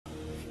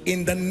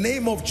in the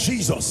name of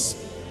Jesus,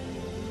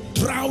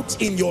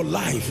 drought in your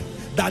life,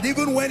 that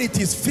even when it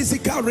is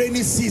physical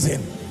rainy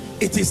season,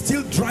 it is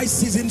still dry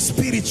season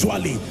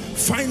spiritually,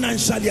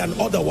 financially and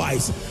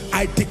otherwise.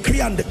 I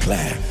decree and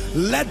declare,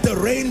 let the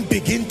rain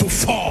begin to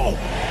fall.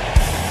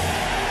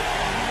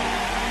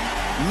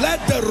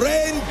 Let the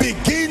rain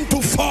begin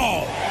to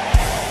fall.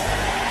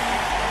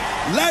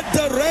 Let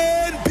the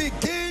rain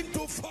begin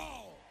to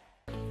fall.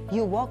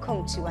 You're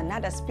welcome to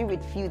another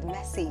spirit-filled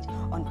message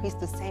on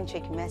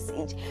Christocentric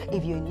Message.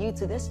 If you're new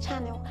to this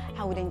channel,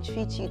 I would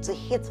entreat you to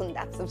hit on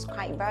that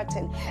subscribe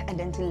button and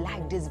then to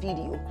like this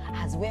video.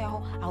 As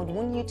well, I would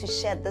want you to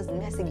share this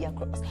message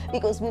across,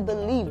 because we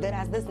believe that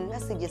as this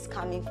message is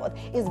coming forth,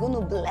 it's going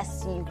to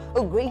bless you.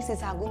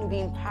 Graces are going to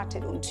be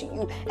imparted unto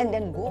you, and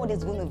then God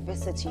is going to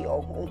visit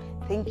your home.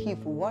 Thank you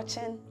for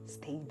watching.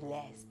 Stay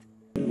blessed.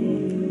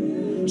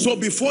 So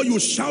before you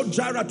shout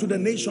Jireh to the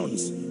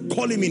nations,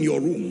 call him in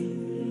your room.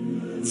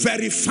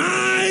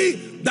 Verify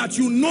that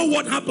you know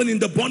what happened in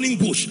the burning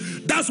bush.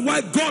 That's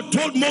why God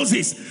told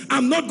Moses,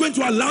 I'm not going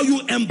to allow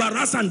you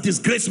embarrass and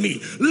disgrace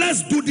me.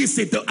 Let's do this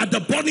at the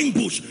burning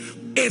bush.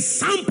 A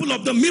sample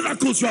of the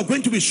miracles you are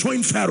going to be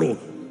showing Pharaoh.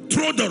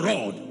 Throw the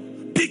rod,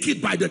 pick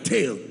it by the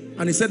tail.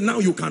 And he said, now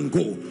you can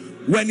go.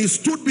 When he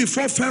stood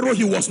before Pharaoh,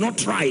 he was not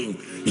trying.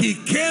 He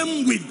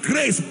came with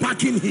grace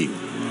backing him.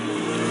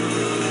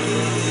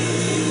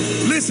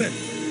 Listen,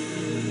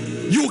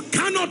 you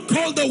cannot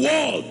call the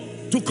world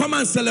to come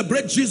and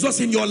celebrate Jesus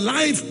in your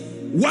life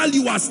while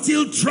you are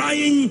still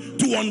trying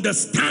to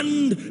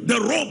understand the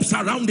ropes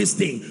around this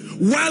thing.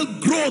 While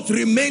growth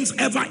remains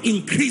ever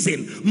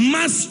increasing,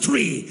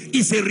 mastery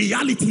is a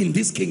reality in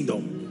this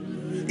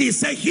kingdom. He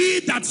said, he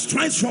that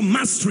strives for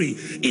mastery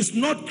is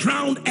not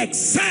crowned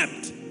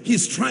except he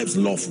strives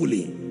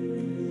lawfully.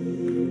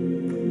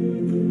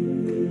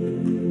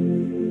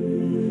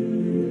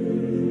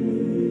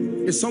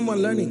 Is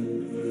someone learning?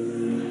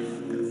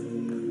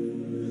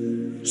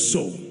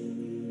 So,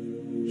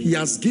 he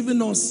has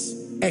given us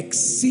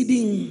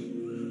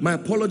exceeding, my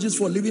apologies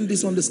for leaving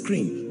this on the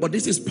screen, but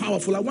this is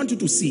powerful. I want you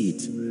to see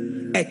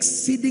it.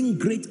 Exceeding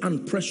great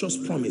and precious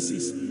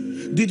promises.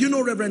 Did you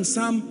know, Reverend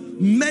Sam,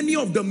 many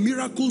of the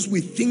miracles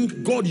we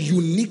think God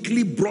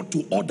uniquely brought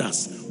to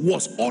others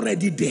was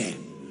already there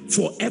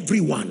for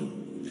everyone.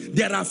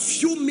 There are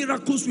few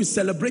miracles we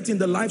celebrate in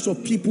the lives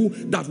of people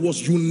that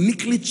was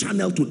uniquely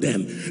channeled to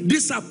them.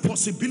 These are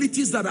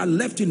possibilities that are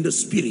left in the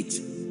spirit.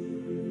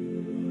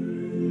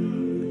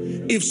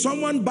 If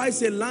someone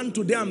buys a land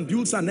today and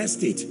builds an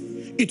estate,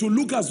 it will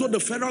look as though the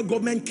federal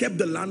government kept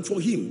the land for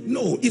him.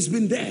 No, it's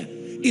been there.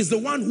 It's the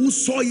one who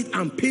saw it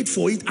and paid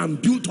for it and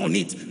built on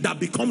it that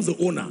becomes the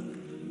owner.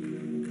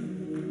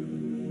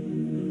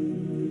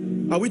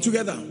 Are we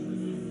together?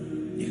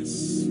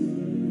 Yes.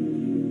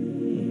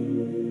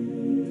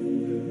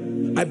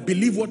 I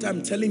believe what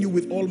I'm telling you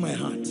with all my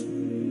heart.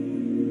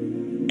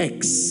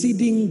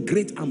 Exceeding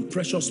great and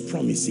precious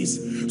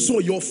promises. So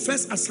your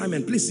first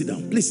assignment, please sit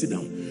down, please sit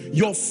down.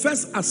 Your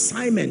first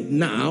assignment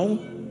now,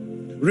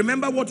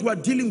 remember what we are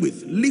dealing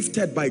with,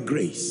 lifted by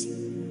grace.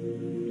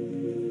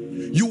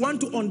 You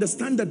want to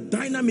understand the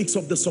dynamics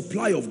of the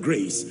supply of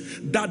grace,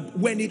 that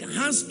when it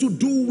has to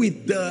do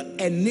with the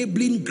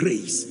enabling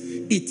grace,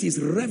 it is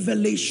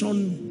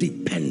revelation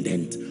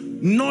dependent,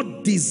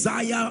 not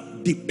desire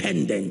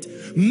dependent.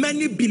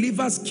 Many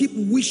believers keep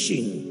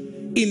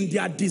wishing in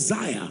their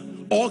desire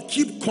or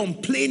keep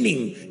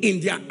complaining in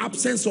their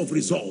absence of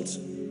results.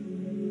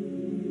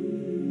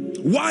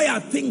 Why are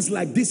things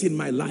like this in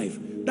my life?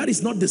 That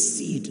is not the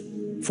seed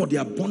for the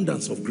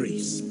abundance of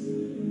grace.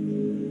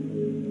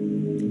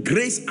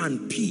 Grace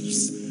and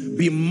peace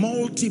be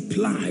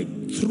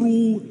multiplied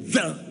through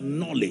the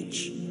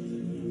knowledge.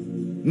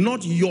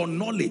 Not your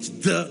knowledge,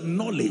 the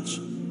knowledge.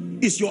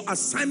 It's your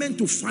assignment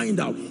to find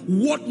out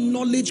what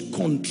knowledge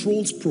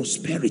controls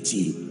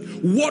prosperity.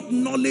 What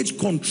knowledge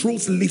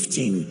controls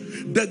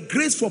lifting. The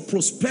grace for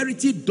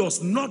prosperity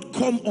does not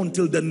come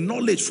until the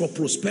knowledge for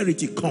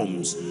prosperity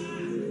comes.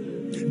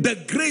 The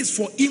grace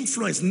for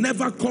influence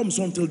never comes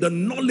until the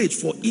knowledge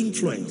for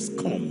influence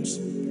comes.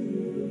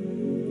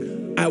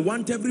 I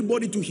want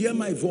everybody to hear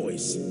my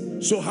voice.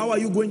 So how are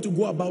you going to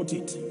go about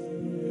it?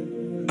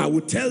 I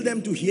will tell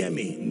them to hear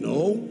me.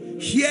 No.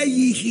 Hear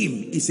ye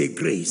him is a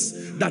grace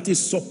that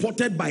is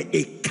supported by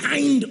a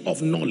kind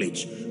of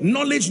knowledge.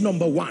 Knowledge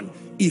number one.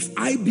 If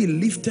I be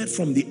lifted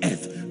from the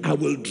earth, I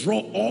will draw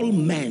all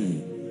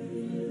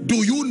men. Do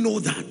you know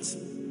that?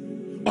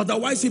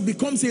 Otherwise, it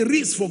becomes a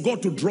risk for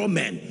God to draw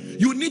men.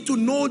 You need to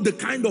know the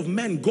kind of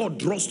men God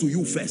draws to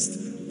you first.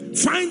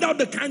 Find out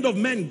the kind of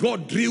men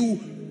God drew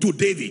to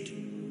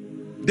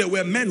David. There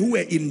were men who were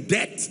in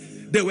debt.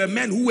 There were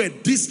men who were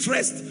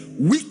distressed,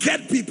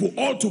 wicked people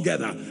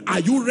altogether.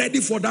 Are you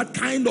ready for that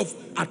kind of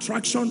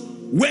attraction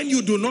when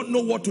you do not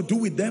know what to do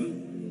with them?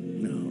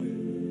 No.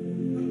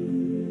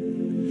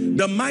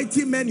 The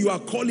mighty men you are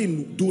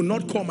calling do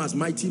not come as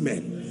mighty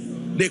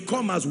men. They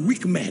come as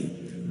weak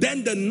men.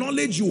 Then the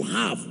knowledge you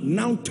have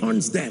now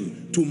turns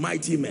them to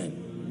mighty men.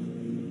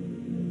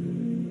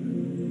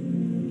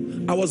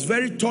 I was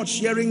very touched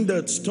hearing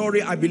the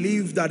story. I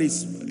believe that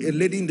is a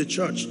lady in the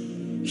church.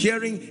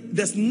 Hearing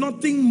there's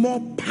nothing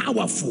more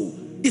powerful.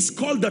 It's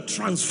called the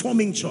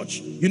transforming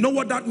church. You know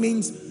what that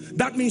means?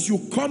 That means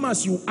you come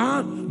as you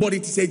are, but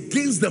it is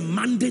against the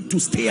mandate to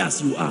stay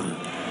as you are.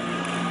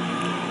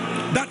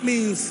 That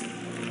means,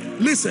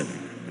 listen,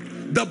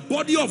 the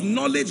body of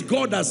knowledge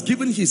God has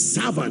given his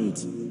servant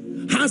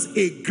has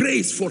a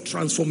grace for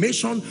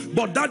transformation,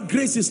 but that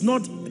grace is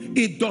not,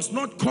 it does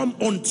not come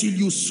until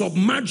you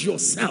submerge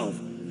yourself.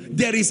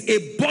 There is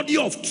a body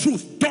of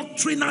truth,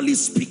 doctrinally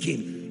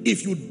speaking.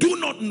 If you do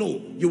not know,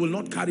 you will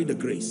not carry the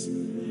grace.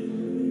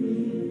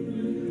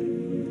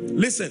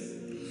 Listen,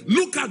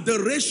 look at the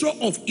ratio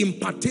of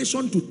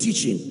impartation to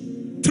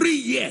teaching. 3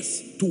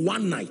 years to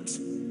 1 night.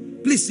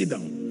 Please sit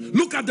down.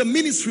 Look at the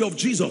ministry of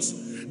Jesus.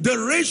 The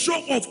ratio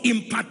of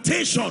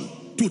impartation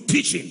to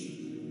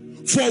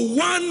teaching. For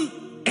one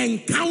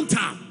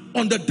encounter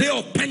on the day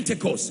of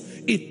Pentecost,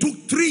 it took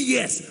 3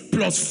 years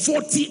plus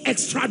 40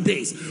 extra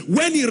days.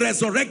 When he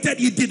resurrected,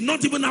 he did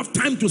not even have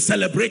time to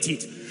celebrate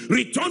it.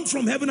 Returned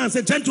from heaven and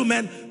said,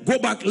 gentlemen, go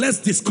back, let's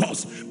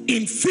discuss.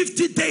 In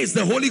 50 days,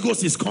 the Holy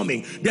Ghost is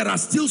coming. There are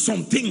still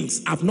some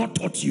things I've not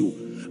taught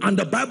you. And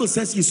the Bible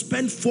says he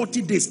spent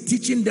 40 days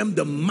teaching them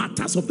the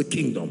matters of the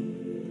kingdom.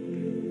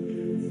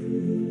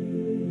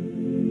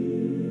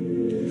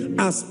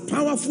 As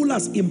powerful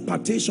as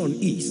impartation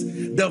is,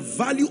 the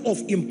value of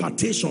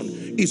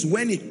impartation is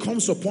when it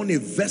comes upon a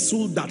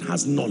vessel that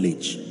has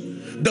knowledge.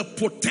 The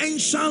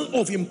potential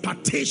of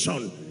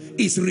impartation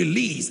is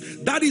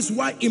released. That is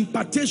why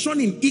impartation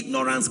in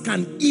ignorance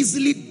can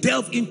easily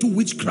delve into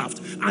witchcraft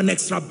and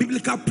extra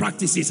biblical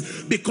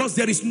practices, because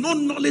there is no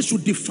knowledge to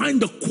define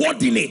the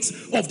coordinates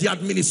of the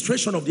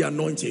administration of the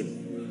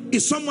anointing.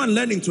 Is someone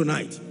learning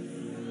tonight?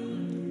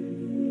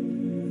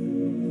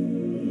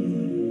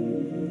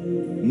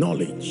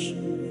 Knowledge.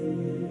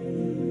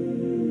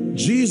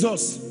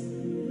 Jesus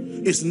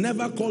is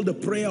never called the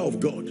prayer of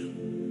God.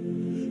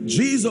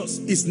 Jesus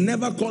is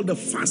never called the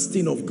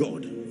fasting of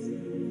God.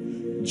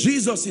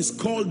 Jesus is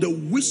called the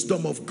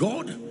wisdom of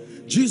God.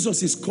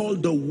 Jesus is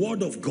called the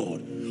word of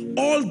God.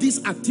 All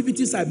these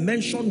activities I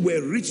mentioned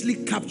were richly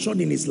captured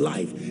in his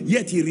life,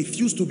 yet he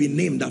refused to be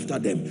named after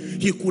them.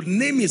 He could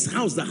name his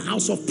house the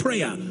house of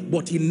prayer,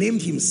 but he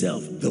named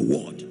himself the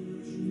word,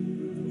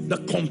 the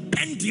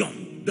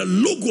compendium, the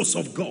logos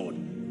of God.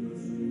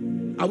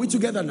 Are we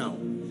together now?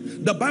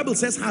 The Bible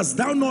says, hast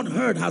thou not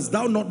heard, hast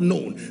thou not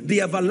known,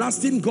 the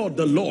everlasting God,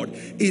 the Lord.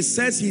 It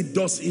says he's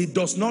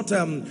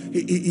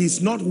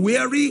not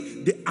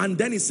weary. And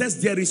then it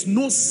says there is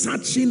no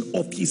searching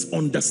of his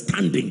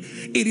understanding.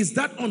 It is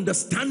that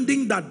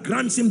understanding that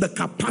grants him the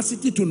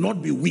capacity to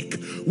not be weak.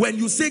 When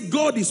you say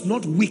God is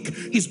not weak,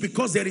 it's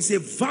because there is a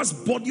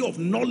vast body of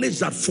knowledge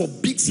that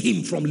forbids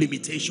him from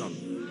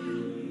limitation.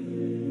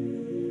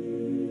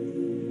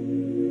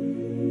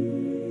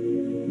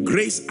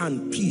 Grace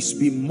and peace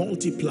be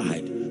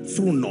multiplied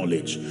through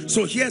knowledge.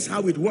 So here's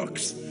how it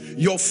works.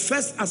 Your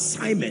first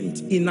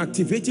assignment in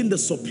activating the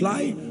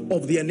supply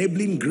of the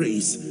enabling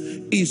grace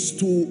is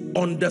to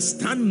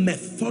understand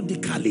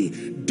methodically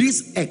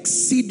these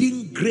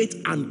exceeding great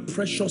and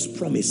precious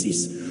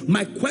promises.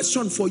 My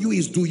question for you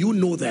is, do you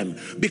know them?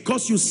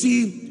 Because you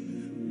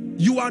see,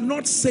 you are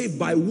not saved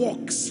by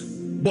works,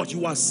 but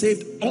you are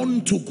saved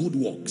unto good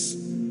works.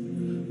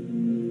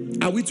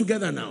 Are we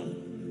together now?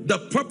 The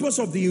purpose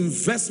of the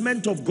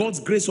investment of God's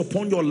grace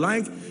upon your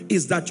life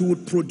is that you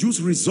would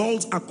produce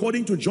results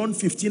according to John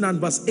 15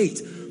 and verse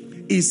 8.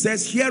 It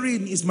says,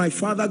 herein is my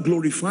Father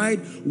glorified,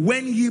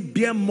 when ye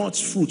bear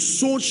much fruit,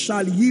 so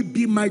shall ye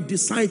be my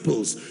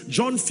disciples.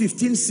 John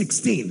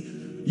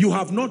 15:16. You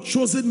have not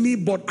chosen me,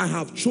 but I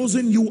have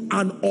chosen you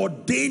and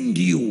ordained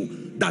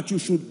you that you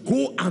should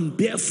go and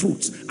bear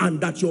fruit,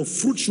 and that your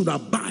fruit should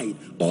abide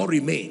or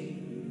remain.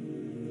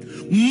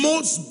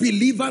 Most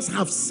believers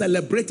have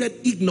celebrated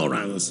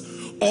ignorance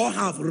or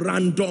have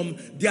random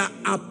their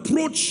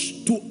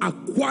approach to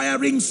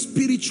acquiring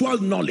spiritual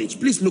knowledge.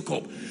 Please look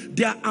up.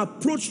 Their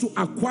approach to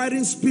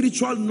acquiring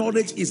spiritual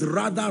knowledge is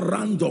rather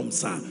random,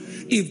 sir.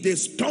 If they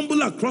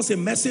stumble across a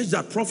message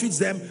that profits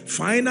them,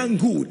 fine and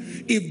good.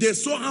 If they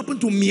so happen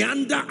to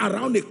meander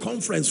around a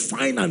conference,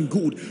 fine and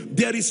good.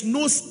 There is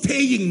no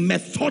staying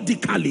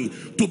methodically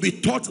to be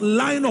taught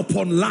line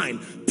upon line,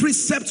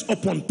 precept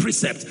upon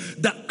precept.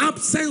 The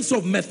absence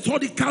of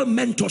methodical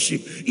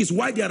mentorship is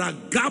why there are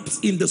gaps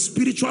in the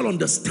spiritual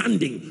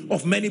understanding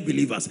of many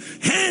believers.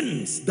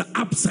 Hence, the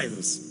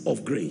absence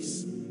of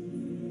grace.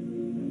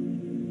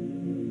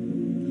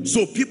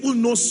 So people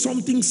know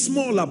something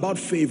small about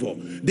favor.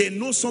 They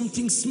know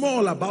something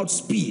small about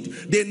speed.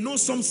 They know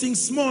something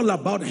small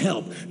about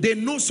help. They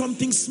know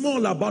something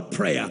small about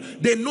prayer.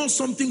 They know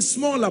something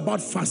small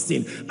about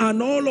fasting. And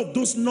all of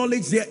those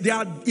knowledge, they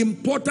are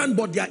important,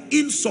 but they are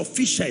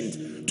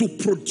insufficient to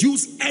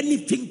produce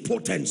anything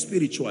potent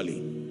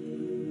spiritually.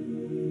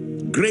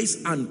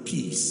 Grace and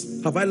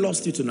peace. Have I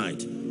lost you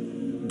tonight?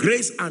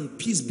 Grace and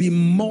peace be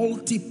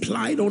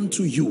multiplied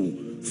unto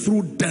you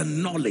through the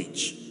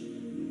knowledge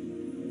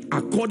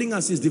according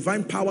as his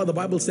divine power, the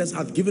Bible says,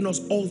 hath given us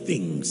all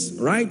things,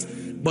 right?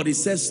 But it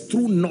says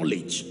through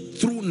knowledge,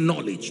 through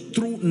knowledge,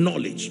 through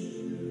knowledge.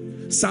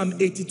 Psalm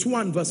 82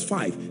 and verse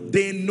 5,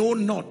 they know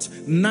not,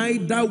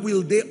 neither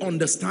will they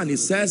understand. It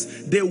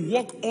says, they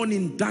walk on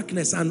in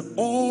darkness, and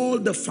all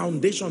the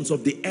foundations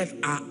of the earth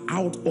are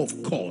out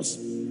of course.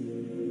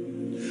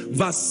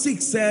 Verse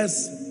 6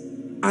 says,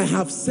 I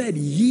have said,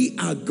 ye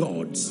are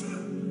gods,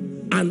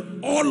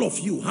 and all of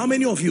you, how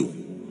many of you?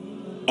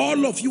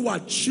 All of you are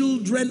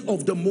children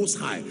of the Most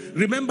High.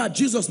 Remember,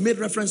 Jesus made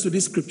reference to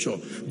this scripture.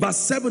 Verse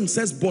 7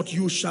 says, but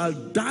you shall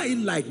die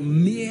like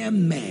mere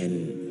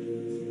men.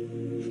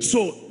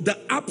 So the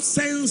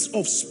absence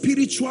of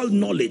spiritual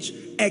knowledge,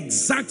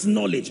 exact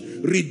knowledge,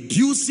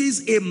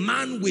 reduces a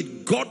man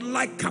with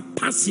godlike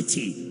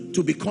capacity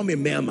to become a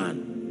mere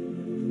man.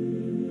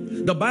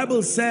 The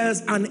Bible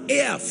says, an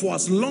heir, for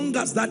as long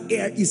as that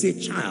heir is a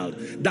child,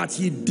 that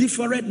he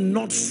differeth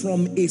not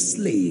from a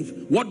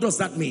slave. What does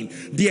that mean?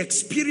 The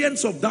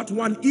experience of that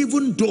one,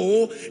 even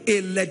though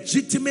a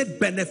legitimate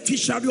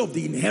beneficiary of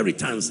the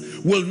inheritance,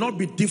 will not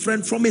be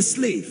different from a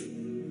slave.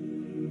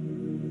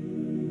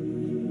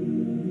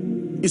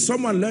 Is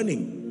someone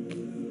learning?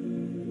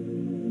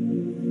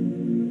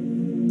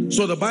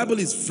 So the Bible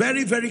is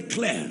very, very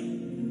clear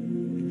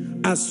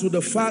as to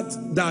the fact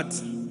that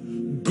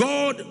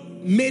God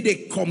made a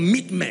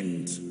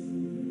commitment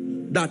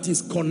that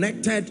is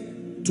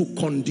connected to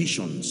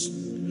conditions.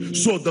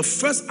 So the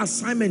first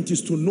assignment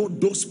is to know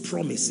those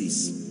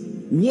promises.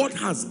 What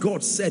has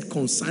God said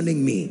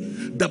concerning me?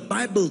 The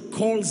Bible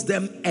calls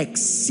them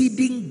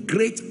exceeding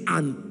great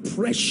and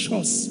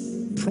precious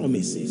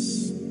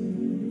promises.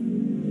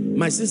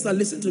 My sister,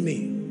 listen to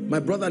me. My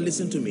brother,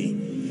 listen to me.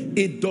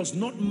 It does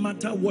not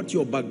matter what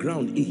your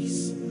background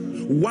is.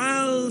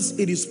 Whilst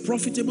it is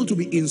profitable to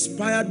be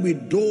inspired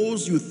with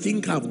those you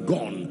think have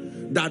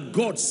gone, that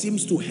God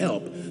seems to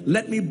help,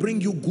 let me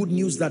bring you good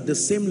news that the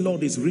same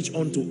Lord is rich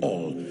unto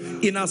all.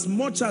 In as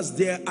much as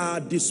there are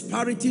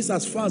disparities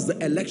as far as the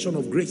election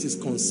of grace is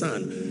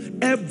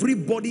concerned,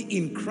 everybody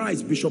in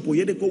Christ, Bishop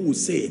Oyedepo will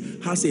say,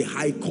 has a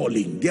high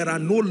calling. There are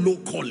no low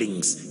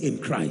callings in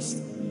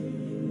Christ.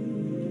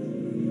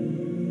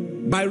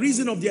 By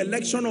reason of the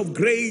election of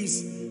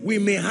grace, we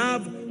may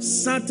have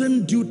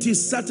certain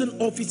duties, certain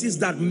offices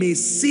that may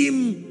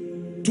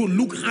seem to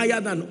look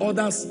higher than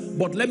others,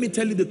 but let me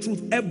tell you the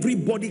truth,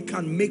 everybody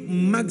can make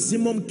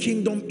maximum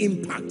kingdom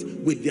impact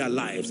with their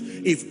lives.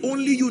 If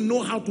only you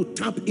know how to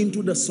tap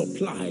into the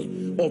supply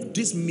of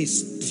this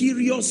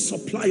mysterious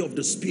supply of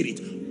the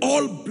Spirit,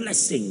 all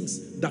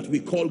blessings that we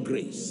call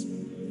grace.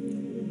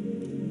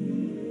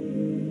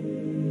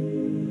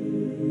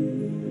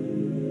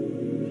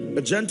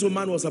 A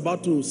gentleman was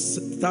about to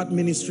start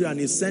ministry and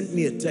he sent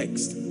me a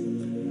text.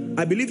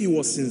 I believe he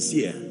was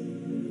sincere,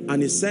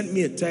 and he sent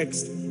me a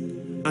text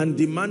and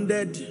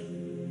demanded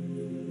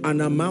an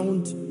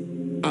amount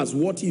as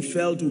what he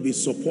felt would be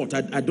support.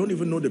 I don't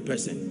even know the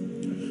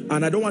person,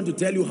 and I don't want to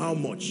tell you how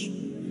much.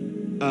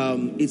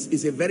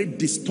 It's a very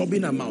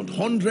disturbing amount,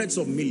 hundreds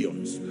of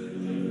millions.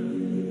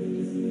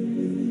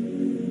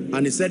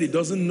 And he said he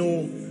doesn't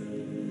know,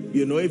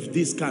 if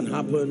this can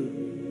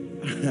happen.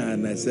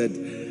 And I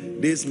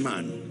said, this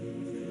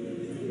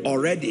man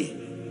already,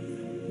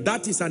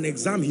 that is an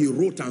exam he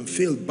wrote and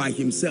failed by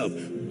himself.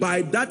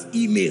 By that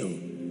email,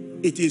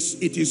 it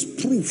is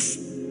proof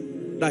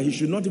that he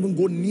should not even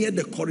go near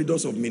the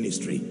corridors of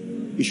ministry.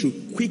 He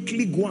should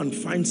quickly go and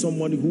find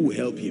someone who will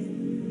help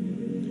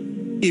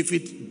him. If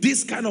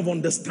this kind of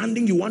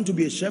understanding, you want to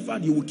be a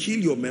shepherd, you will kill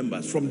your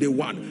members from day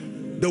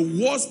one.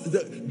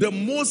 The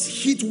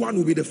most hit one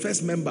will be the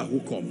first member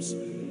who comes.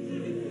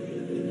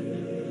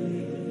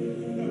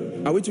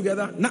 Are we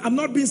together? Now, I'm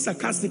not being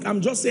sarcastic.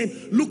 I'm just saying,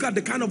 look at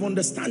the kind of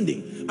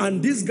understanding.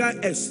 And this guy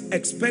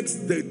expects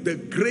the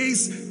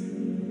grace.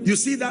 You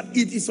see that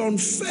it is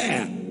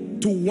unfair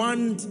to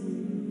want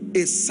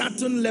a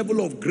certain level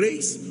of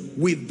grace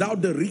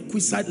without the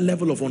requisite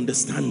level of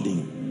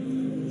understanding.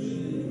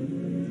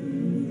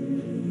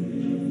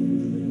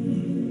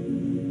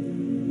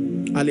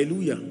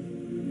 Hallelujah.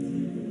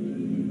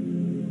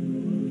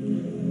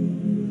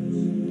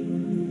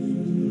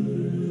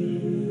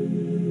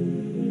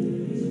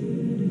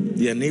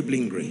 The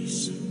enabling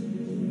grace.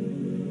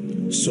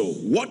 So,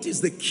 what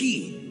is the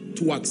key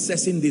to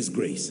accessing this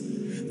grace?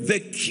 The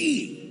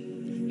key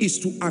is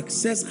to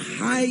access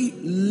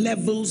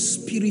high-level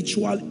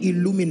spiritual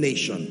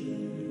illumination,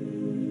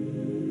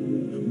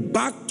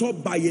 backed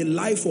up by a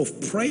life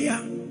of prayer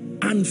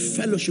and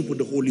fellowship with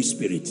the Holy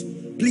Spirit.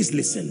 Please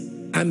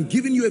listen. I'm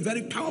giving you a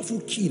very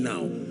powerful key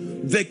now.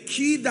 The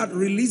key that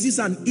releases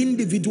an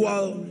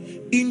individual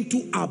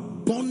into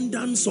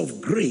abundance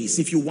of grace,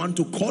 if you want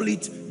to call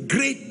it,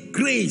 great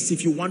grace,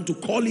 if you want to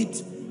call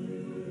it,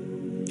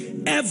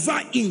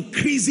 ever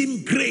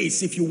increasing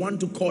grace, if you want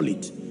to call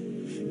it,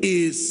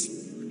 is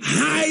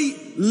high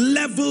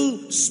level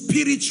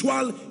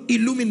spiritual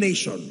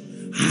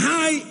illumination.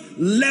 High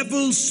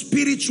level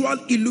spiritual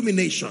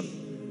illumination.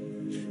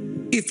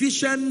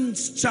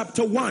 Ephesians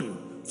chapter 1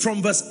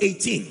 from verse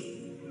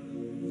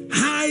 18.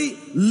 High high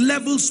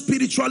level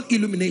spiritual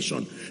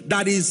illumination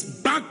that is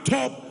backed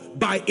up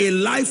by a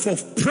life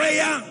of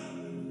prayer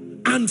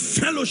and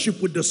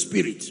fellowship with the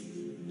Spirit.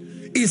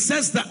 It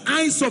says the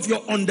eyes of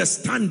your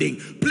understanding,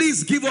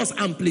 please give us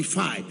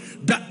amplified.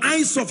 The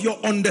eyes of your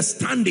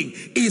understanding,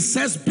 it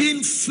says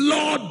being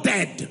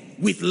flooded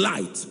with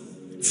light.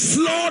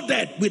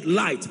 Flooded with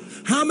light.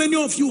 How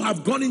many of you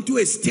have gone into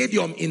a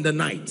stadium in the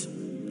night?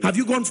 Have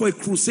you gone for a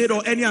crusade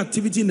or any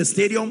activity in the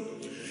stadium?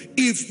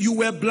 If you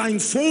were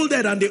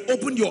blindfolded and they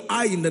opened your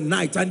eye in the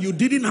night and you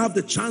didn't have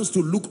the chance to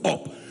look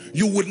up,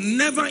 you would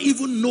never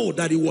even know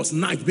that it was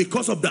night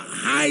because of the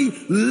high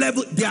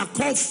level. They are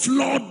called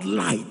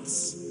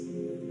floodlights.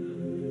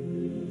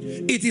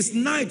 It is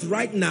night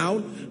right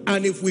now,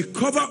 and if we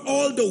cover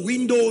all the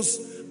windows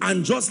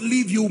and just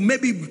leave you,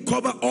 maybe we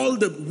cover all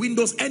the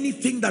windows,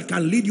 anything that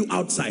can lead you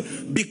outside,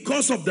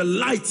 because of the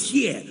light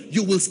here,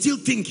 you will still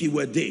think you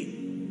were day.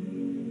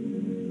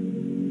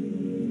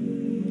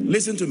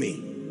 Listen to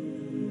me.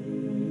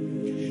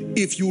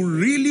 If you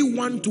really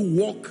want to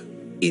walk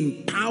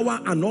in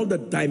power and all the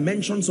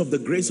dimensions of the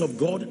grace of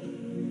God,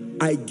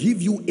 I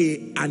give you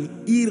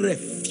an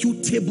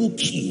irrefutable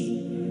key.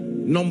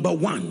 Number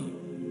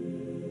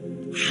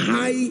one,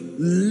 high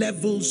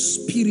level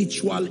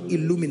spiritual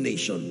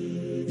illumination.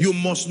 You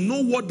must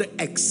know what the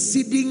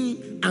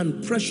exceeding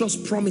and precious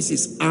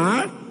promises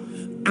are,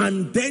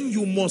 and then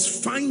you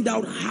must find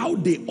out how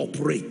they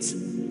operate.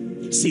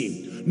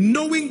 See,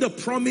 knowing the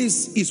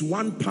promise is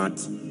one part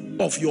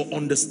of your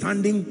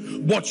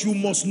understanding, but you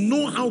must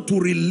know how to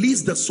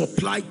release the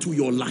supply to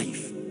your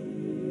life.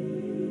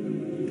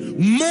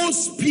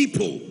 Most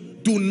people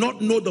do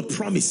not know the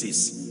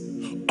promises.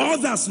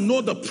 Others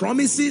know the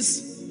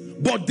promises,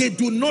 but they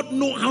do not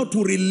know how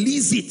to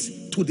release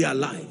it to their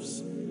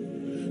lives.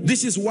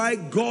 This is why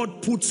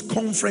God puts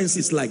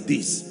conferences like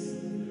this,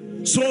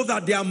 so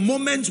that there are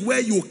moments where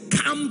you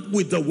camp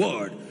with the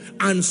word,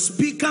 and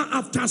speaker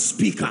after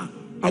speaker,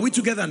 are we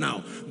together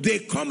now? They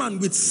come and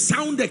with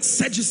sound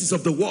exegesis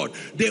of the word,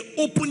 they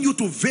open you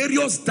to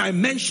various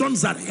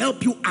dimensions that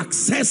help you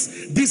access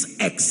these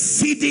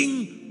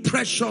exceeding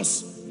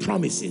precious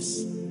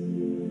promises.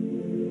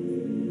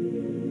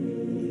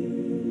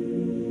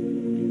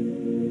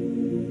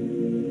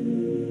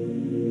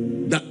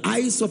 The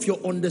eyes of your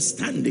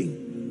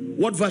understanding.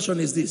 What version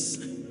is this?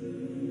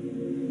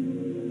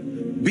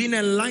 Being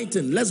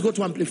enlightened. Let's go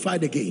to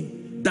Amplified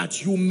again.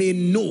 That you may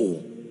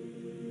know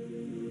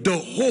the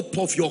hope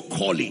of your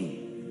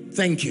calling.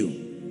 Thank you.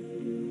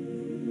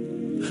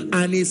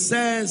 And it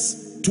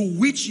says, to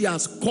which he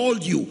has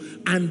called you,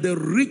 and the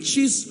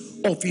riches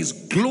of his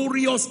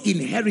glorious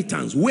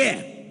inheritance.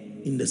 Where?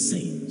 In the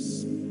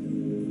saints.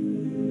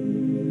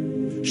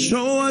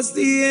 Show us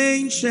the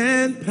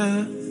ancient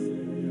path.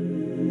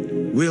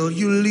 Will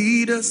you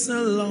lead us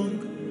along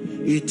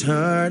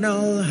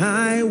eternal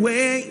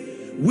highway?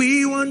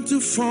 We want to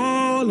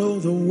follow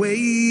the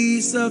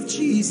ways of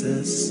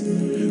Jesus.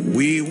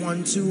 We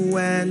want to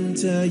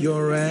enter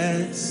your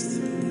rest.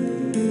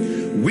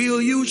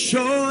 Will you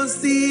show us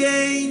the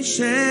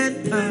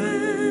ancient path?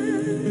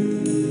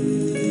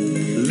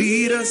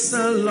 Lead us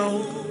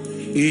along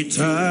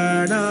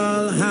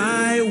eternal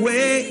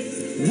highway.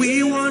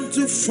 We want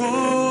to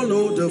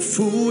follow the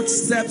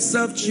footsteps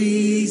of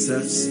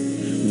Jesus.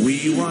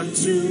 We want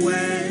to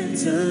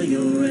enter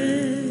your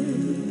rest.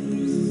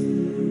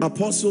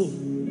 Apostle,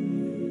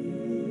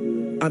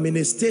 I'm in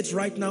a state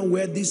right now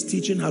where this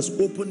teaching has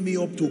opened me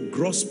up to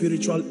gross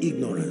spiritual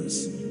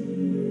ignorance.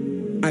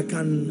 I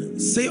can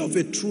say of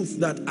a truth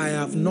that I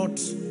have not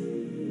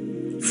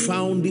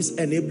found this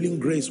enabling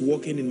grace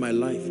working in my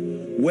life.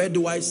 Where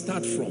do I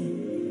start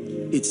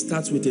from? It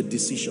starts with a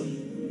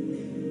decision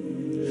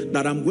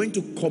that I'm going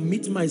to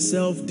commit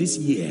myself this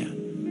year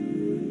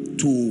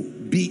to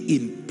be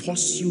in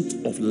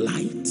pursuit of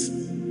light.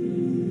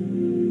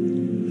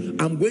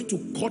 I'm going to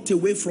cut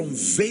away from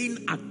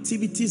vain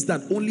activities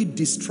that only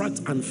distract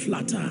and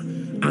flatter,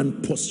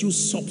 and pursue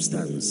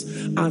substance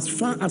as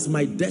far as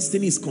my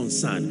destiny is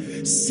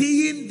concerned.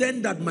 Seeing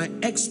then that my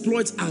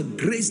exploits are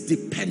grace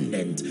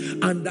dependent,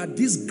 and that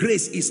this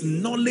grace is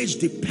knowledge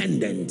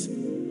dependent,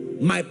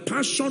 my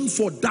passion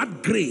for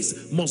that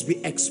grace must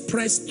be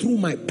expressed through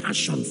my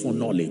passion for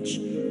knowledge.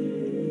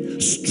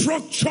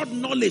 Structured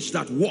knowledge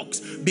that works,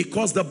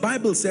 because the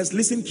Bible says,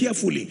 listen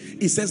carefully,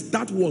 it says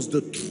that was the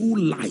true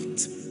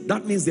light.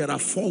 That means there are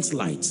false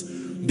lights.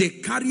 They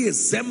carry a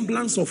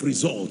semblance of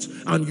results,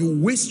 and you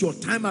waste your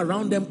time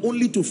around them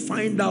only to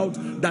find out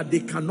that they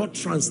cannot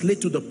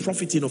translate to the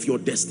profiting of your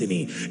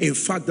destiny. In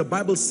fact, the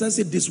Bible says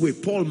it this way.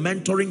 Paul,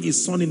 mentoring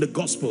his son in the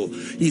gospel,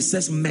 he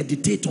says,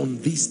 meditate on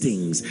these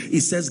things.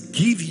 He says,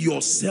 give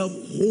yourself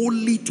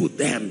wholly to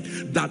them,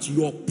 that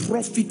your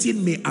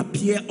profiting may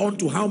appear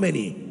unto how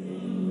many?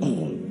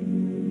 All.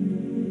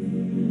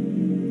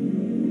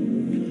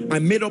 I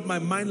made up my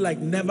mind like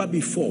never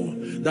before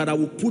that I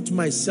will put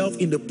myself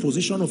in the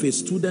position of a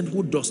student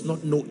who does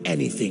not know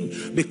anything.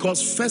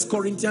 Because 1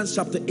 Corinthians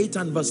chapter 8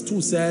 and verse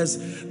 2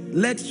 says,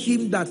 let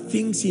him that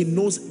thinks he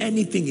knows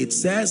anything, it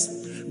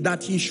says,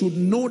 that he should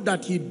know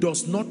that he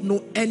does not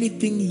know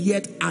anything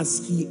yet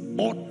as he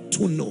ought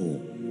to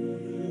know.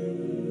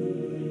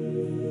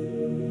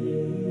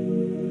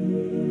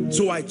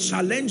 So I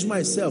challenge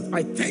myself.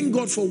 I thank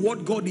God for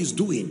what God is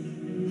doing.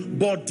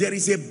 But there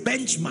is a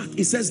benchmark.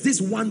 It says, this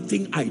one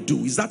thing I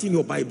do. Is that in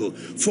your Bible?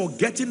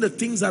 Forgetting the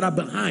things that are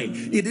behind.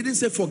 It didn't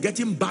say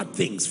forgetting bad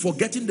things.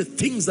 Forgetting the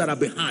things that are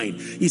behind.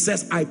 It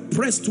says, I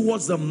press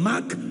towards the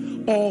mark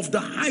of the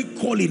high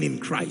calling in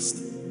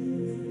Christ.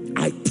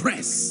 I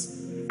press.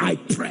 I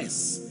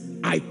press.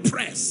 I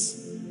press.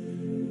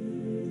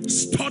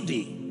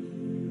 Study.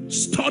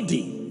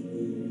 Study.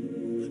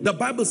 The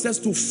Bible says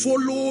to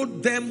follow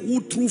them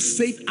who through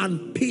faith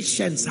and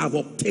patience have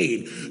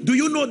obtained. Do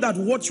you know that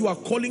what you are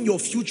calling your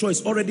future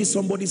is already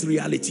somebody's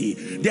reality?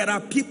 There are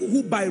people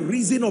who, by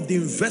reason of the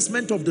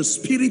investment of the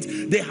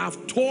Spirit, they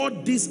have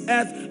toured this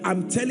earth.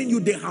 I'm telling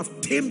you, they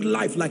have tamed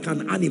life like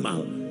an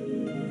animal.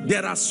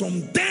 There are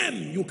some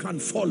them you can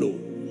follow.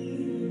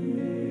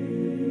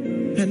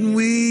 And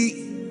we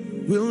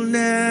will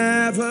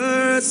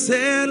never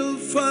settle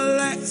for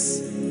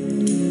less.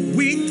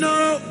 We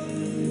know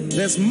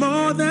there's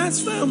more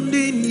that's found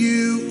in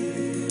you,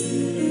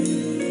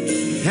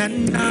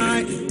 and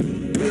I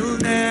will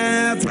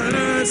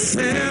never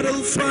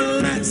settle for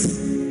less.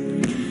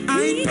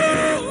 I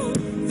know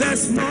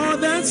there's more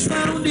that's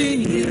found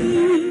in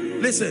you.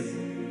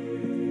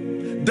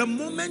 Listen, the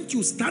moment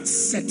you start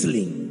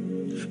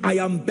settling, I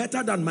am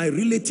better than my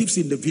relatives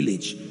in the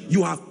village,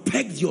 you have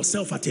pegged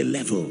yourself at a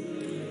level.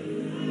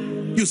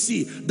 You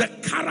see, the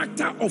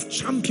character of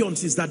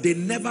champions is that they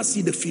never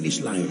see the finish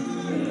line.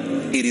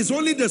 It is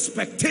only the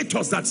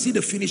spectators that see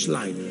the finish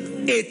line.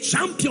 A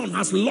champion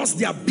has lost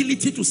the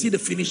ability to see the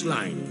finish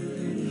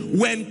line.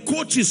 When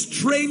coaches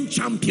train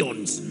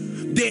champions,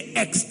 they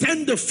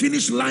extend the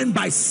finish line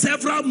by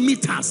several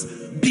meters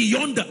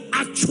beyond the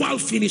actual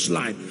finish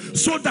line,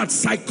 so that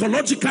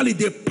psychologically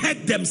they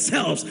peg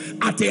themselves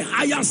at a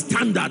higher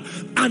standard,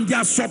 and they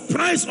are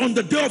surprised on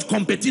the day of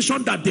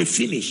competition that they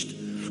finished,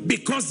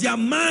 because their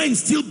mind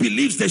still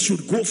believes they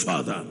should go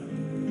further.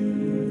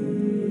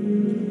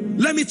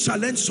 Let me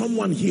challenge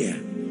someone here.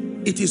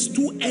 It is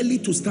too early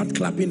to start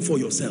clapping for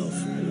yourself.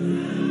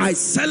 I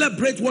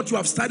celebrate what you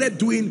have started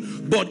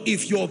doing, but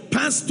if your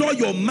pastor,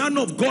 your man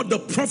of God, the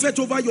prophet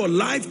over your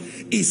life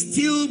is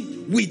still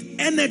with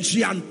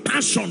energy and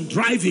passion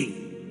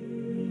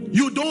driving,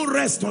 you don't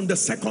rest on the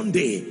second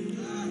day.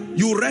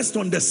 You rest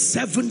on the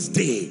seventh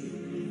day.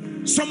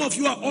 Some of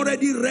you are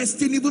already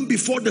resting even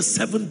before the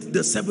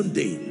seventh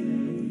day.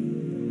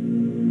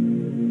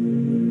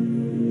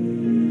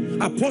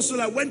 Apostle,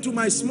 I went to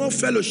my small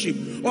fellowship.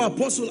 Or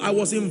Apostle, I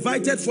was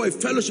invited for a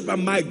fellowship,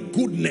 and my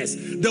goodness,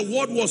 the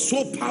word was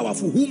so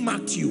powerful. Who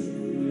marked you?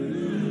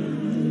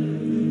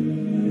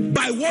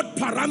 By what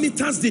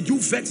parameters did you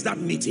vet that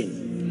meeting?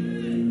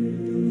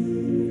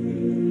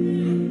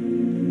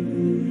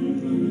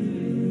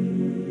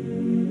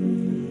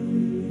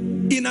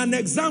 In an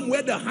exam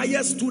where the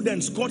highest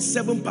student scored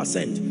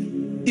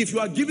 7%, if you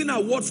are given an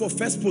award for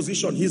first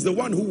position, he's the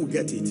one who will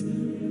get it.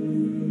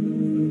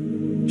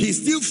 He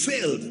still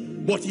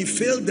failed, but he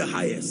failed the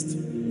highest.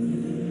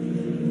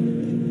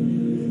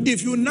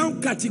 If you now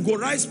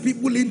categorize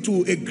people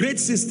into a grade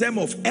system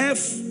of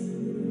F,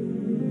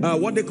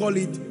 what they call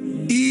it,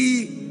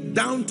 E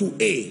down to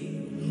A,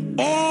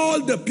 all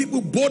the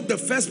people, both the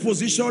first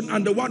position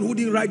and the one who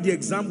didn't write the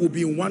exam, will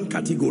be in one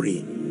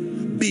category.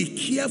 Be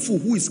careful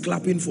who is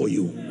clapping for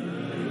you.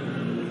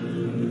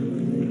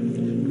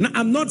 Now,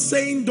 I'm not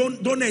saying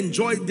don't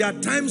enjoy. There are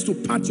times to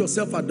pat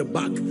yourself at the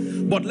back.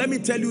 But let me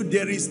tell you,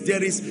 there is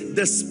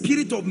the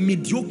spirit of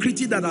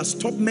mediocrity that has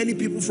stopped many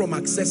people from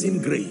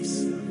accessing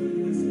grace.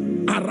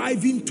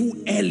 Arriving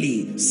too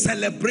early,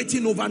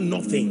 celebrating over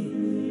nothing.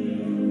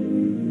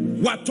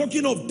 We're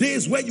talking of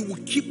days where you will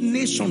keep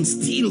nations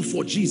still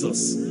for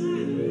Jesus.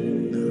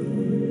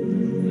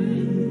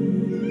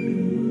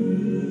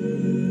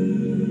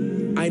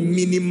 I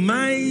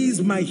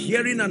minimize my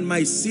hearing and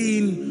my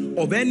seeing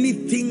of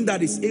anything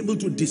that is able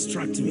to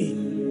distract me.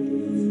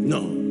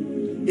 No.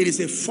 It is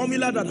a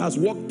formula that has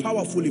worked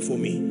powerfully for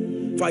me.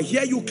 If I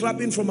hear you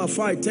clapping from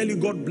afar, I tell you,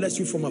 God bless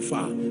you from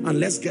afar, and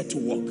let's get to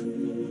work.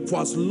 For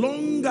as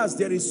long as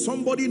there is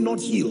somebody not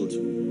healed,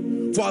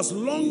 for as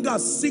long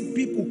as sick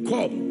people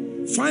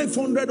come,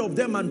 500 of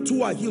them and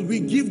 2 are healed, we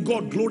give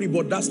God glory,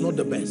 but that's not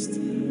the best.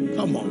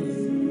 Come on.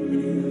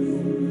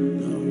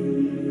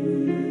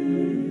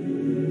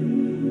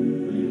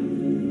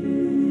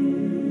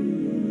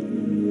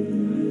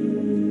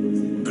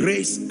 No.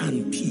 Grace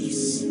and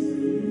peace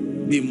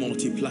be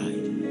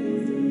multiplied.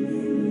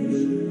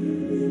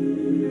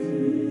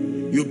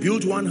 You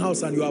built one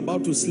house and you are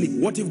about to sleep.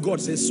 What if God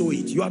says sow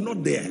it? You are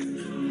not there.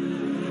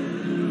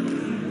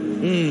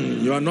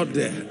 You are not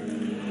there.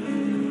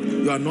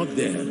 You are not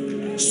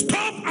there.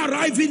 Stop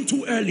arriving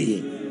too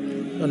early.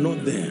 You are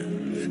not there.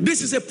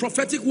 This is a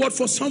prophetic word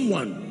for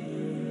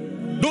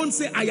someone. Don't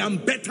say I am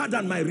better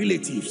than my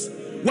relatives.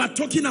 We are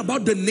talking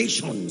about the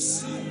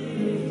nations.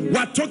 We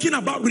are talking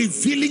about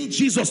revealing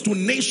Jesus to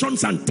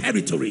nations and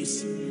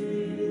territories.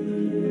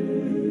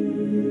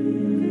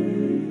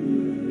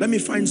 Let me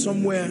find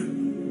somewhere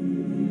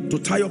to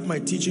tie up my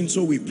teaching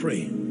so we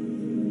pray.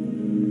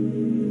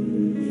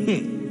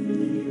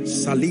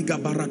 Saliga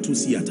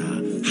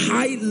baratusiata.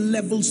 High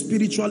level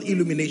spiritual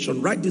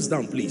illumination. Write this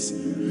down, please.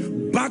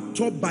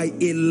 Backed up by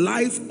a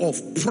life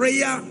of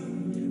prayer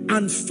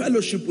and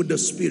fellowship with the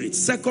Spirit.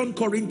 2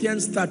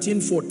 Corinthians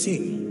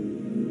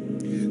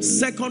 13:14.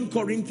 2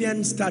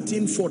 Corinthians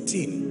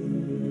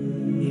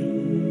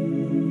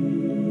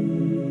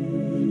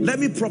 13:14. Let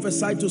me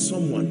prophesy to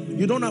someone.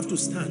 You don't have to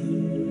stand.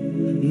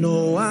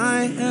 No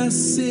eye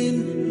has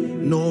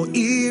seen, no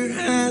ear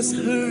has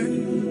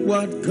heard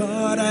what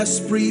God has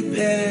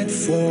prepared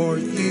for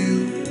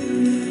you.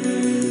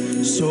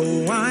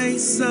 So I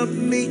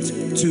submit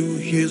to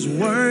his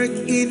work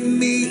in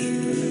me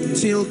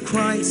till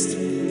Christ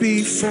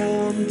be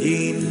formed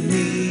in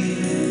me.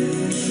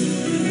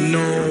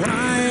 No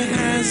eye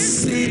has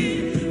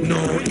seen,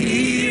 no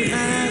ear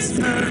has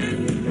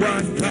heard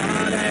what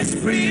God has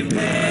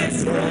prepared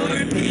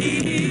for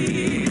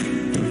me.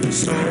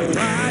 So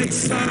I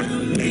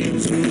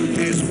submit to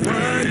his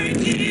word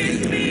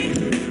in me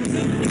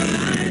till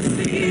Christ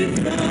be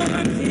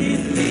formed in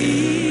me.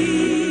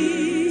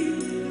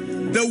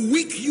 The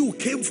week you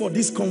came for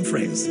this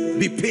conference,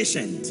 be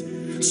patient.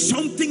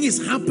 Something is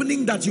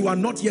happening that you are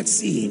not yet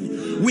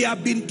seeing. We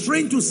have been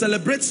trained to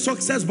celebrate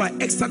success by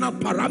external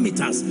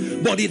parameters,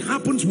 but it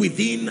happens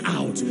within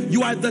out.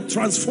 You are the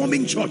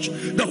transforming church.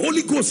 The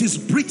Holy Ghost is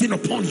breathing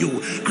upon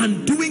you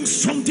and doing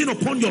something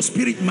upon your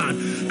spirit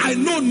man. I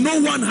know no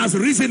one has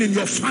risen in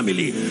your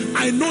family.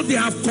 I know they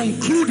have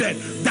concluded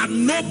that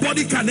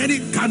nobody can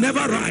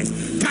ever rise.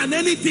 Can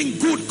anything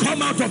good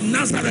come out of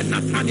Nazareth?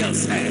 Nathanael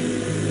said.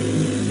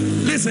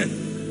 Listen.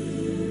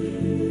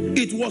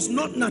 It was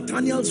not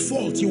Nathanael's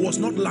fault. He was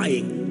not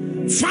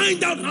lying.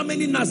 Find out how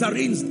many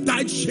Nazarenes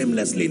died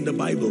shamelessly in the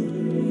Bible.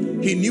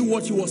 He knew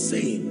what he was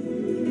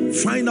saying.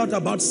 Find out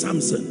about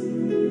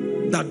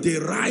Samson, that they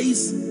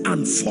rise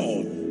and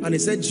fall. And he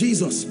said,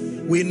 Jesus,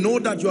 we know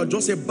that you are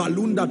just a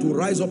balloon that will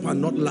rise up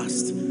and not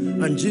last.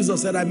 And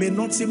Jesus said, I may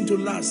not seem to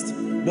last,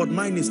 but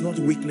mine is not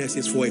weakness,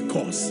 it's for a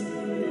cause.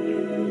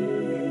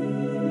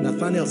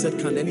 Nathanael said,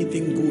 can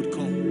anything good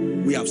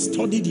come? We have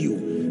studied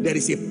you. There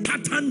is a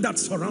pattern that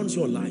surrounds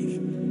your life.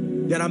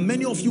 There are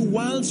many of you,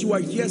 whilst you are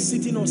here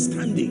sitting or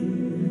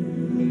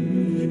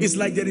standing, it's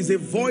like there is a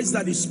voice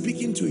that is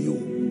speaking to you.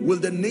 Will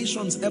the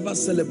nations ever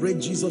celebrate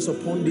Jesus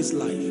upon this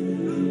life?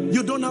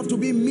 You don't have to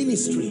be in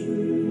ministry,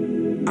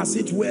 as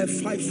it were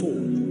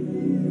fivefold.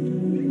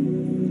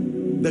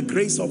 The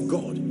grace of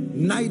God.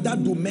 Neither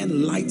do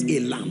men light a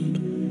lamp.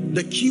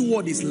 The key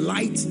word is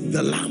light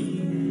the lamp.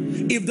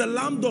 If the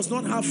lamp does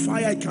not have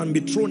fire, it can be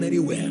thrown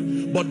anywhere.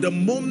 But the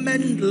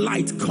moment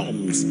light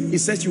comes, it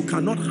says you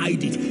cannot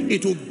hide it.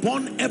 It will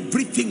burn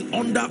everything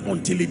under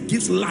until it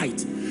gives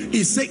light.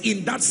 He said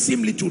in that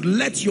similitude,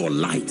 let your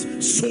light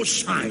so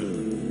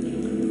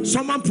shine.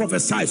 Someone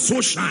prophesy, so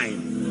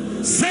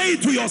shine. Say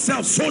it to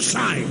yourself, so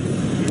shine.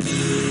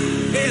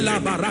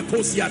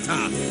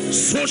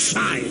 So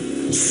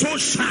shine. So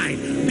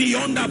shine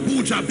beyond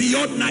Abuja,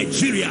 beyond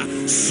Nigeria.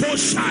 So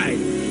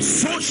shine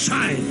for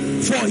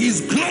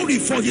his glory,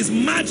 for his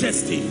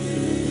majesty.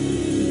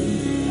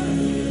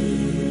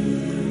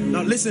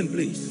 Now listen,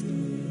 please.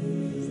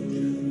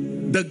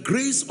 The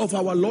grace of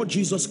our Lord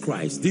Jesus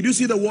Christ. Did you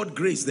see the word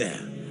grace there?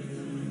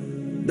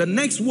 The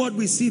next word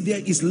we see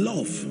there is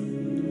love.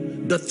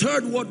 The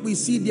third word we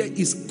see there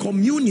is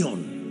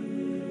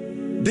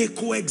communion. They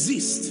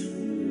coexist.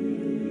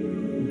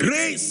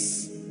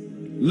 Grace,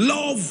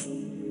 love,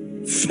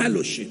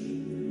 fellowship.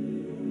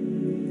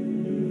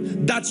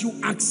 That you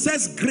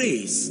access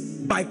grace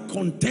by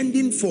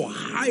contending for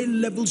high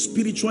level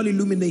spiritual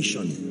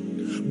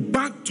illumination,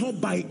 backed up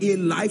by a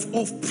life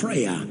of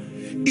prayer.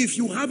 If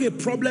you have a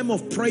problem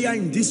of prayer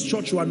in this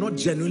church, you are not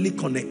genuinely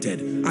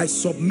connected. I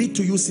submit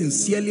to you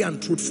sincerely and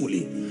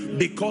truthfully,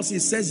 because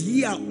it says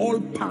ye are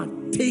all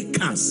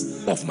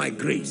partakers of my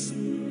grace.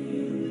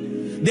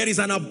 There is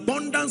an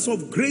abundance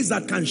of grace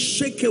that can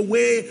shake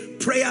away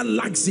prayer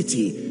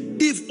laxity,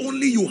 if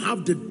only you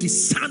have the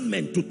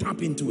discernment to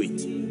tap into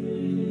it.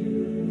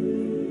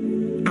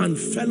 And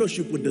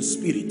fellowship with the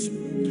Spirit.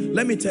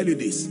 Let me tell you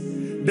this.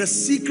 The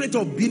secret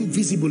of being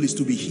visible is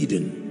to be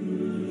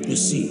hidden. You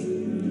see,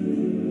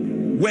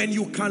 when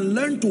you can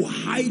learn to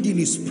hide in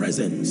his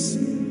presence,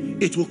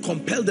 it will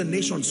compel the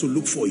nations to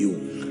look for you.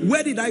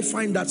 Where did I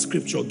find that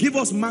scripture? Give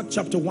us Mark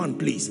chapter 1,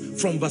 please,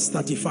 from verse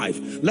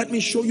 35. Let me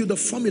show you the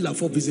formula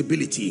for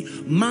visibility.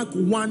 Mark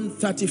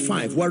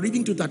 1:35. We're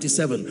reading to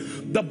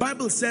 37. The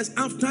Bible says,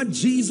 after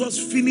Jesus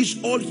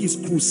finished all his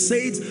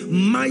crusades,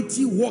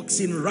 mighty works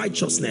in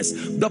righteousness,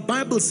 the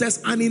Bible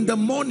says, and in the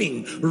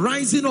morning,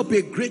 rising up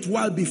a great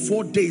while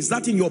before day, is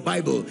that in your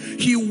Bible?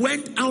 He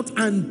went out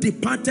and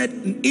departed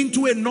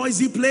into a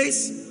noisy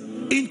place,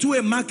 into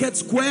a market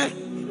square,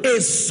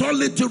 a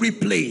solitary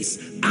place,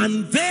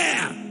 and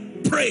there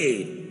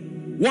pray.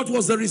 What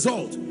was the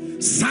result?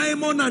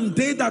 Simon and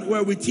they that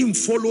were with him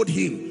followed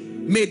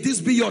him. May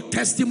this be your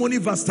testimony.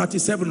 Verse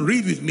 37,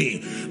 read with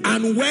me.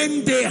 And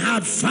when they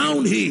had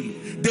found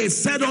him, they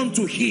said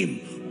unto him,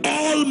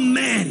 all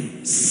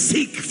men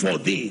seek for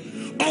thee.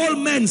 All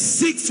men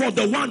seek for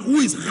the one who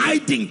is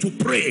hiding to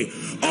pray.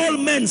 All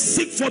men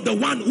seek for the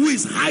one who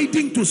is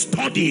hiding to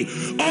study.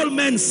 All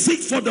men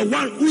seek for the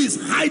one who is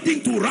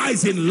hiding to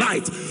rise in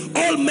light.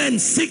 All men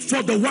seek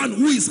for the one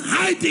who is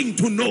hiding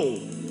to know.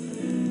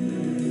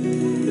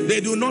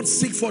 They do not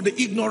seek for the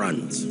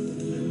ignorant.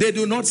 They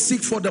do not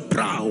seek for the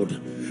proud.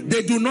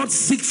 They do not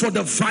seek for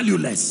the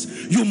valueless.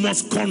 You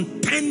must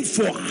contend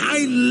for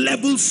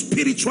high-level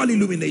spiritual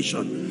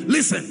illumination.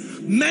 Listen.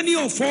 Many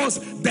of us,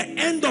 the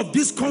end of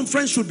this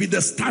conference should be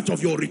the start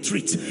of your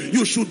retreat.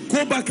 You should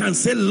go back and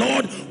say,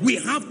 Lord, we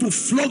have to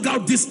flog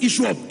out this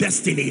issue of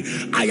destiny.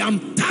 I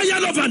am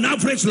tired of an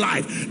average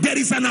life. There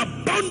is an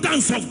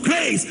abundance of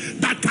grace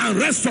that can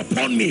rest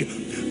upon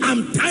me.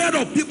 I'm tired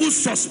of people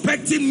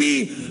suspecting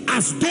me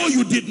as though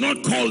you did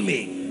not call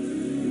me.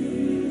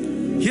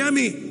 Hear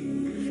me.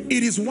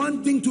 It is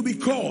one thing to be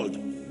called.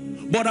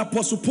 But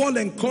Apostle Paul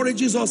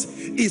encourages us.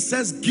 He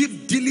says,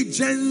 give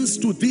diligence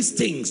to these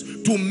things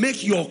to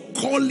make your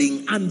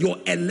calling and your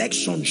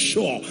election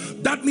sure.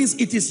 That means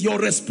it is your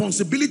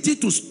responsibility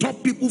to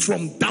stop people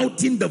from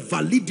doubting the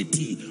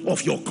validity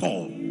of your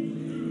call.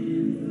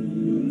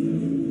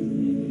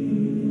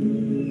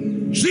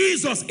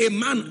 Jesus, a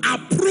man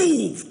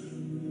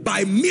approved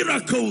by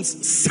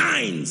miracles,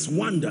 signs,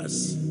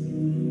 wonders.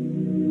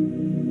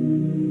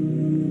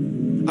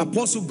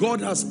 Apostle,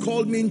 God has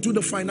called me into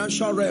the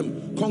financial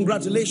realm.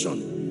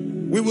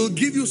 Congratulations. We will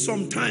give you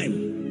some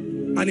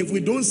time. And if we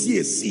don't see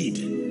a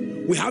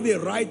seed, we have a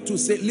right to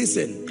say,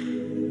 listen,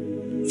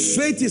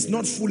 faith is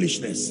not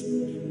foolishness.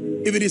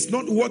 If it is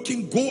not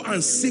working, go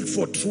and seek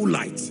for true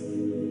light.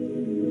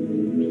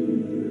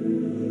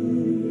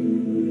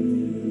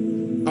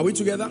 Are we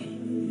together?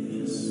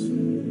 Yes.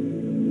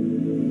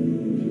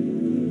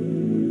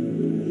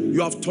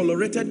 You have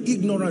tolerated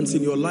ignorance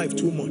in your life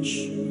too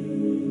much.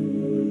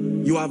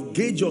 You have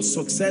gauged your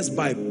success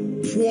by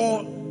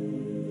poor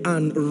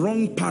and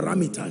wrong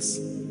parameters,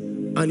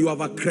 and you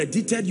have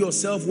accredited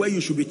yourself where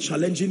you should be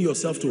challenging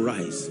yourself to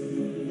rise.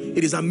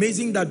 It is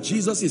amazing that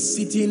Jesus is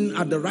sitting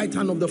at the right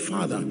hand of the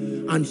Father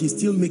and he's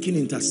still making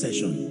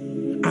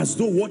intercession as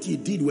though what he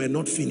did were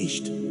not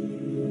finished.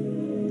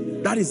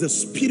 That is the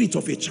spirit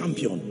of a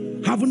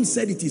champion. Having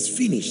said it is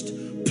finished,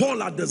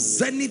 Paul, at the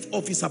zenith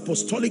of his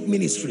apostolic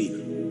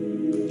ministry,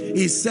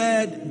 he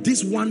said,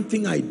 this one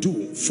thing I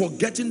do,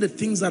 forgetting the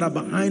things that are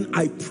behind,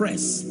 I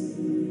press.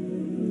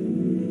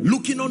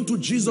 Looking unto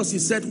Jesus, he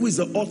said, who is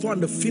the author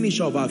and the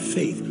finisher of our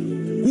faith,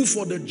 who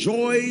for the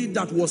joy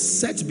that was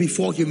set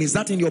before him, is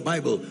that in your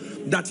Bible?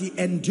 That he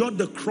endured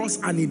the cross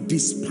and he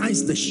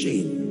despised the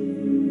shame.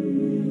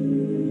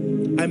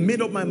 I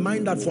made up my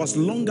mind that for as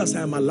long as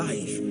I am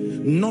alive,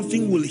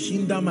 nothing will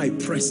hinder my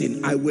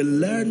pressing. I will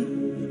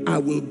learn, I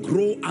will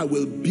grow, I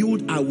will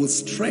build, I will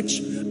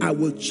stretch, I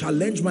will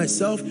challenge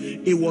myself.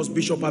 It was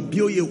Bishop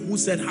Abioye who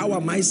said, how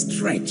am I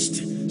stretched?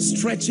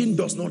 Stretching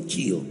does not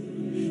kill.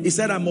 He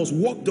said, I must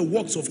walk the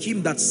works of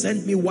him that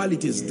sent me while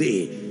it is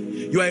day.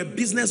 You are a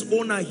business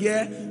owner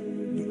here.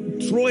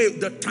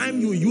 The time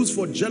you use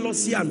for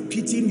jealousy and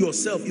pitying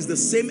yourself is the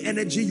same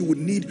energy you would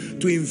need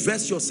to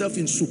invest yourself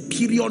in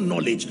superior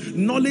knowledge.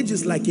 Knowledge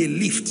is like a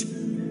lift.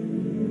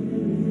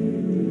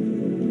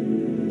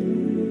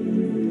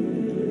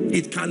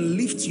 It can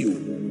lift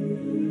you.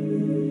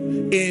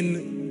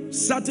 In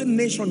certain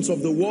nations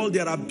of the world,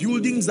 there are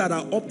buildings that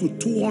are up to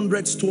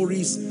 200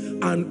 stories,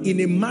 and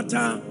in a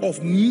matter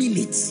of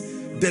minutes,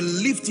 the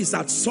lift is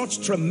at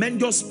such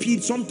tremendous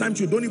speed, sometimes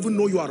you don't even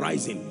know you are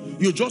rising.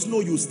 You just know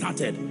you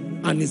started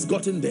and it's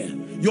gotten there.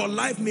 Your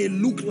life may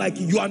look like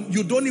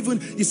you don't even,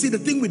 you see, the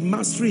thing with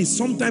mastery is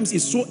sometimes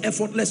it's so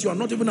effortless, you are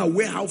not even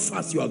aware how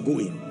fast you are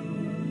going.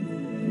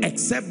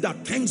 Except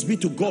that thanks be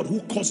to God who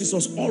causes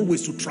us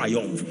always to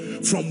triumph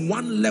from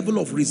one level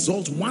of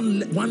results,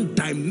 one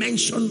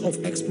dimension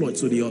of exploits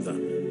to the other.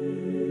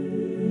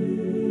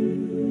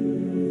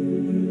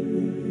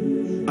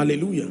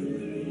 Hallelujah.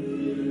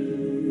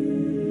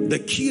 The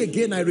key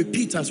again, I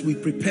repeat as we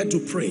prepare to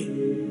pray,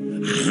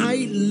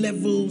 high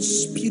level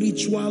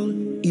spiritual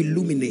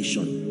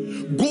illumination.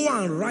 Go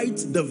and write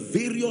the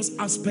various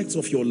aspects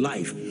of your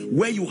life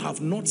where you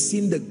have not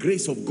seen the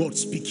grace of God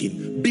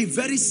speaking. Be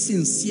very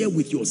sincere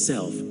with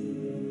yourself.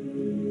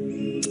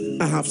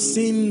 I have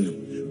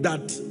seen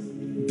that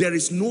there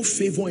is no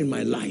favor in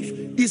my life.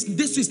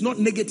 This is not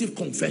negative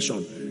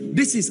confession.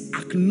 This is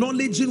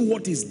acknowledging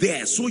what is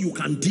there so you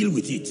can deal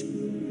with it.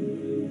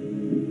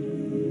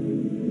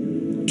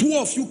 Two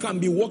of you can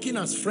be working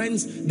as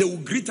friends. They will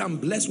greet and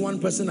bless one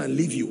person and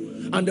leave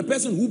you. And the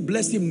person who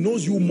blessed him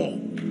knows you more.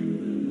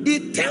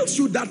 It tells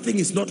you that thing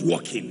is not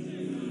working.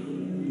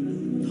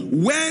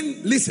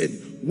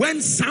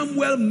 When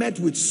Samuel met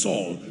with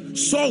Saul,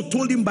 Saul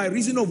told him, by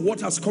reason of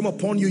what has come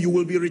upon you, you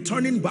will be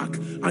returning back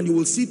and you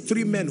will see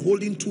 3 men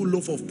holding 2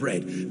 loaves of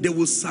bread. They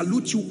will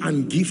salute you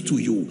and give to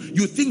you.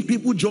 You think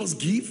people just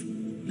give?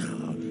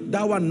 No.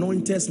 Thou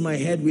anointest my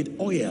head with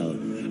oil.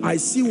 I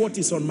see what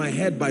is on my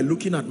head by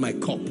looking at my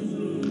cup.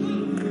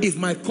 If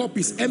my cup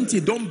is empty,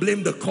 don't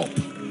blame the cup.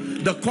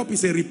 The cup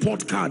is a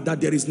report card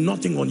that there is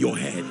nothing on your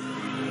head.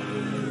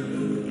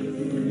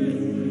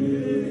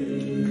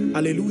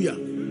 Hallelujah.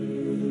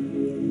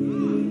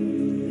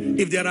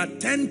 If there are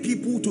 10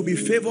 people to be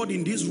favored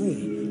in this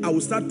room, I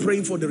will start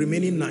praying for the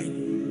remaining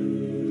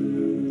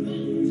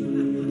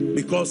 9.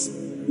 Because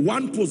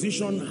one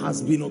position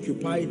has been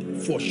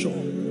occupied for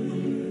sure.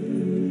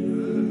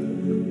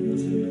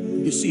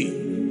 You see,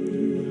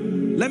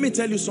 let me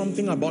tell you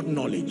something about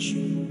knowledge.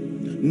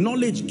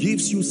 Knowledge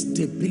gives you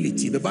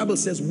stability. The Bible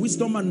says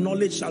wisdom and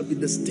knowledge shall be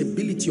the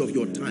stability of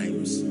your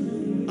times.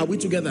 Are we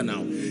together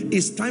now?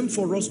 It's time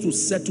for us to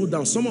settle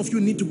down. Some of you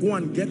need to go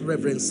and get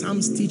Reverend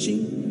Sam's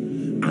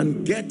teaching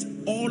and get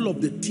all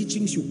of the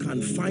teachings you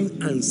can find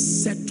and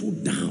settle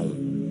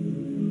down.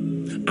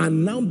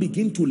 And now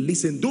begin to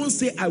listen. Don't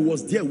say I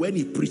was there when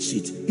he preached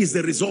it. Is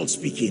the result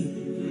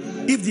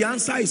speaking? If the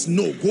answer is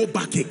no, go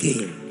back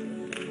again.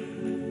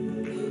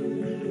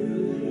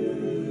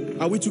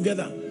 Are we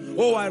together?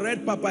 Oh, I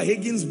read Papa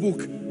Hagin's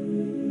book.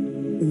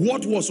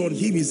 What was on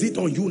him? Is it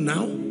on you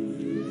now?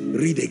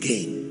 Read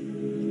again.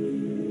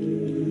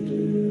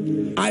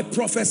 I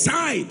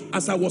prophesied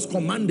as I was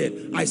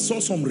commanded. I saw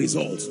some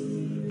results.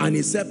 And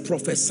he said,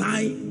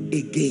 prophesy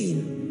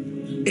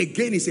again.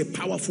 Again is a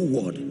powerful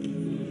word.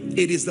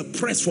 It is the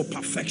press for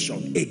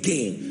perfection.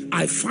 Again.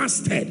 I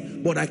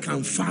fasted, but I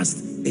can fast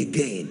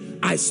again.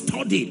 I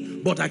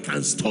studied, but I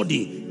can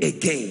study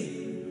again.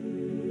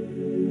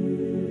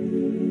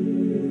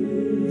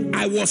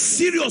 I was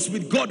serious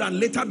with God and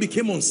later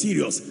became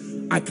unserious.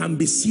 I can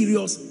be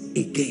serious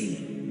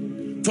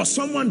again. For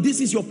someone, this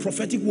is your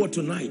prophetic word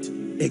tonight.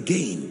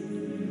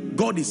 Again.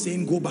 God is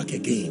saying, go back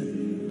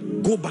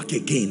again. Go back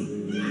again.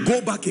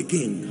 Go back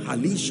again.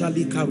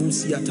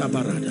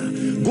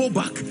 Go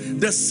back.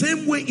 The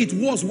same way it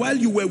was while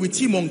you were with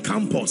him on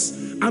campus.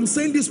 I'm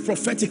saying this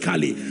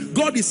prophetically.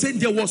 God is saying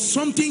there was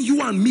something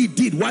you and me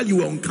did while you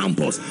were on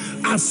campus.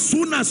 As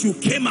soon as you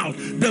came out,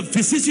 the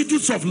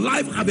vicissitudes of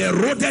life have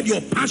eroded your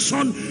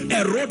passion,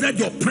 eroded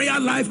your prayer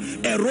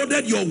life,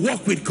 eroded your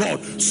walk with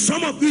God.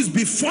 Some of this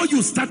before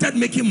you started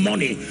making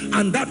money,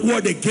 and that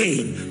word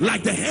again,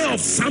 like the hair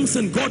of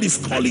Samson, God is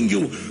calling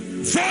you.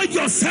 Void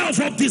yourself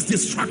of these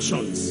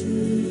distractions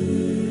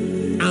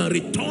and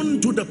return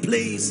to the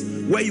place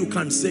where you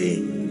can say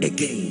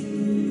again.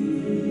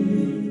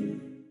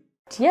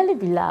 Dearly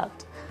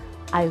beloved,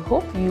 I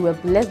hope you were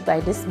blessed by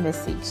this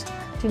message.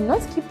 Do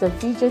not keep the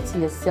video to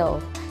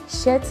yourself.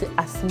 Share to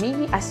as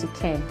many as you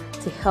can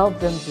to help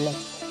them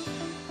bless.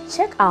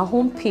 Check our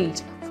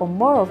homepage for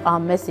more of our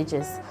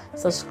messages.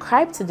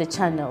 Subscribe to the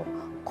channel,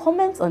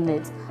 comment on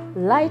it,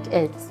 like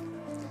it.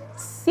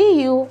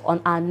 See you on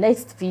our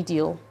next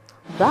video.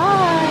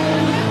 Bye.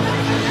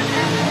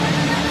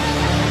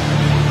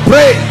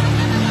 Pray,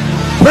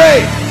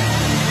 pray,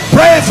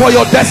 pray for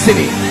your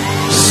destiny.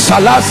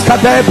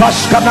 Salaskade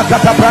bashkana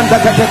kata branda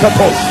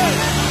katekatos.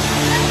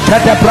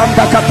 Kade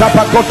branda kata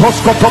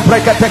bakotos koto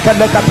brekateka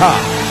lekata.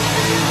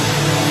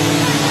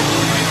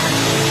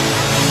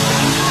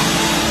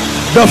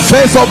 The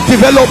phase of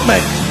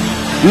development.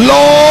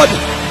 Lord,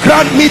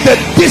 grant me the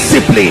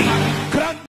discipline